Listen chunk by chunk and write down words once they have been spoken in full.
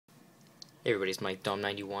Hey everybody, it's Mike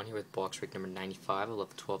Dom91 here with box break number 95,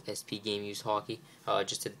 11-12 SPGU used hockey.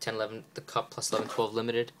 Just did 10-11, the Cup plus 11-12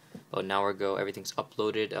 limited. About an hour ago, everything's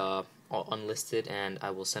uploaded, all unlisted, and I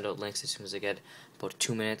will send out links as soon as I get about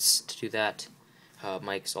 2 minutes to do that.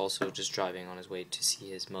 Mike's also just driving on his way to see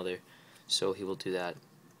his mother, so he will do that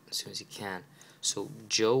as soon as he can. So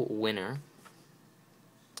Joe Winner,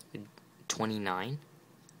 29,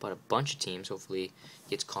 bought a bunch of teams. Hopefully he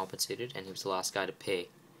gets compensated, and he was the last guy to pay.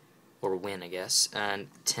 Or win, I guess. And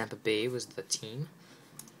Tampa Bay was the team.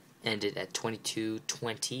 Ended at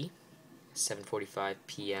 22-20, 7:45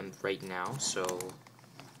 p.m. right now. So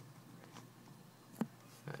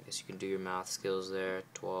I guess you can do your math skills there.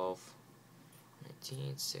 12,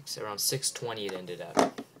 19, 6, around 6:20 it ended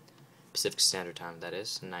at Pacific Standard Time. That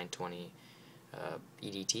is 9:20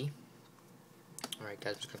 EDT. All right,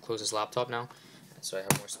 guys, I'm just gonna close this laptop now, so I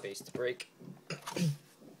have more space to break.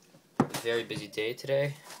 Very busy day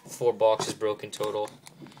today. 4 boxes broken total.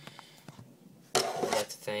 I'd like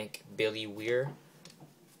to thank Billy Weir,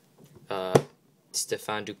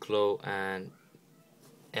 Stefan Duclos, and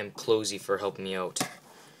M. Closey for helping me out.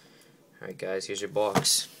 Alright guys, here's your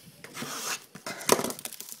box.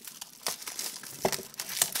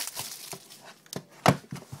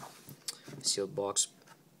 Sealed box.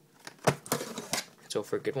 Let's hope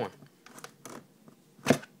for a good one.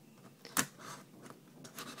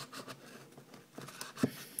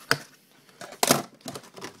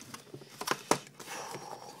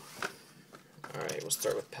 Alright, we'll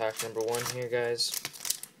start with pack number 1 here, guys.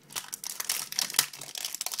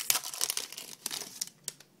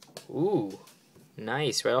 Ooh,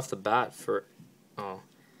 nice, right off the bat for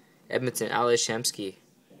Edmonton, Ales Hemsky.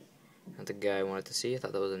 Not the guy I wanted to see. I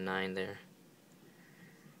thought that was a 9 there.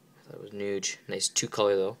 I thought it was Nuge. Nice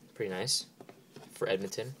 2-color though, pretty nice for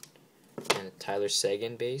Edmonton. And a Tyler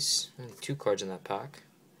Seguin base. Only 2 cards in that pack.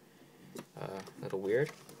 A little weird.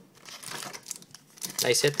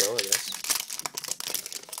 Nice hit though, I guess.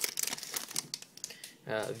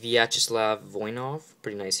 Vyacheslav Voinov,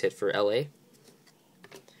 pretty nice hit for LA.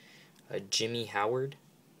 Jimmy Howard,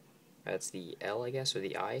 that's the L, I guess, or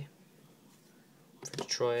the I, for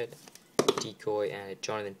Detroit. Decoy, and a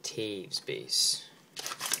Jonathan Taves base.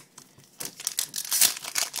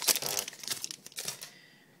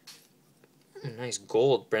 Nice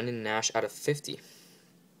gold, Brendan Nash out of 50.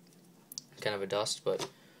 Kind of a dust, but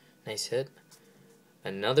nice hit.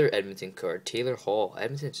 Another Edmonton card, Taylor Hall.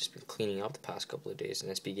 Edmonton's just been cleaning up the past couple of days in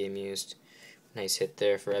SB game used. Nice hit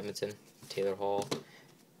there for Edmonton, Taylor Hall.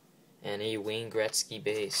 And a Wayne Gretzky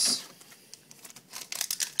base.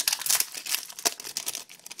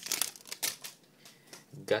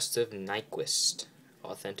 Gustav Nyquist,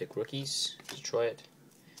 authentic rookies, Detroit.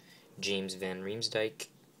 James Van Riemsdyk,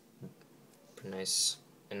 pretty nice.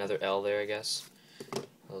 Another L there, I guess. That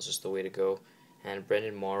was just the way to go. And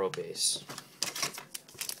Brendan Morrow base.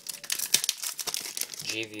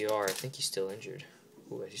 JVR, I think he's still injured.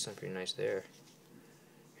 Ooh, I see something pretty nice there.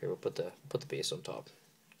 Here, we'll put the base on top.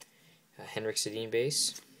 Henrik Sedin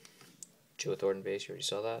base. Joe Thornton base, you already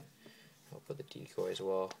saw that. I'll put the decoy as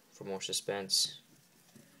well for more suspense.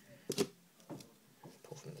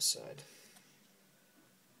 Pull from the side.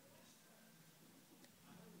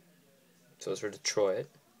 So it's for Detroit.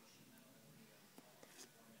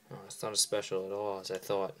 Oh, it's not as special at all as I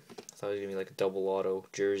thought. I thought it was going to be like a double auto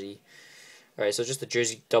jersey. Alright, so just a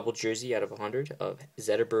jersey, double jersey out of 100 of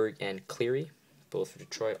Zetterberg and Cleary. Both for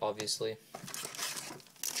Detroit, obviously.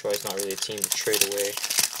 Detroit's not really a team to trade away. I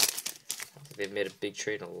don't think they've made a big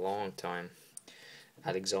trade in a long time.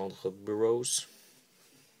 Alexandre Burrows.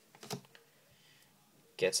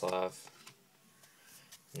 Getzlav.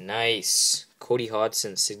 Nice. Cody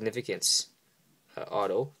Hodgson, significance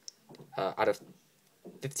auto. Out of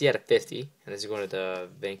 50 out of 50. And this is going to the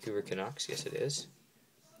Vancouver Canucks. Yes, it is.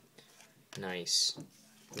 Nice.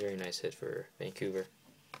 Very nice hit for Vancouver.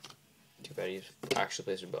 Too bad he actually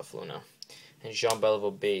plays for Buffalo now. And Jean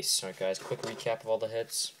Beliveau base. Alright guys, quick recap of all the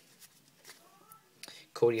hits.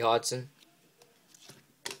 Cody Hodgson.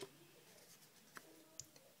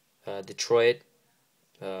 Detroit.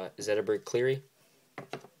 Zetterberg Cleary.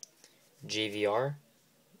 JVR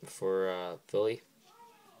for Philly.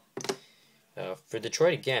 For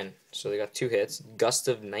Detroit again, so they got 2 hits.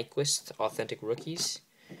 Gustav Nyquist, authentic rookies.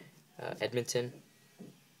 Edmonton.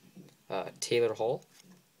 Taylor Hall.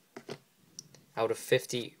 Out of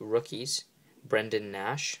 50 rookies. Brendan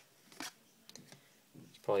Nash.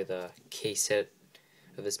 It's probably the case hit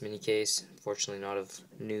of this mini case. Unfortunately, not of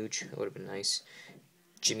Nuge. That would have been nice.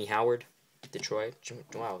 Jimmy Howard, Detroit.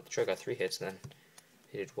 Wow, Detroit got 3 hits then.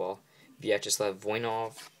 He did well. Vyacheslav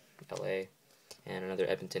Voinov, LA. And another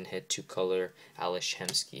Edmonton hit, 2-color, Ales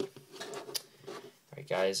Hemsky.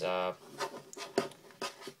 Alright guys,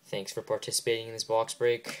 thanks for participating in this box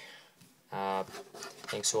break.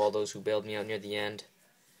 Thanks to all those who bailed me out near the end.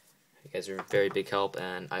 You guys are a very big help,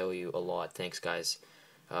 and I owe you a lot. Thanks, guys.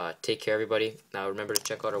 Take care, everybody. Now, remember to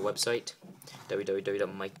check out our website,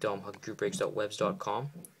 www.mikedomhockeygroupbreaks.webs.com,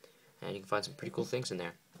 and you can find some pretty cool things in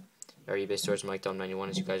there. Our eBay store is MikeDom91,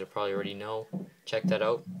 as you guys will probably already know. Check that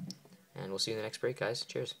out, and we'll see you in the next break, guys.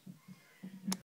 Cheers.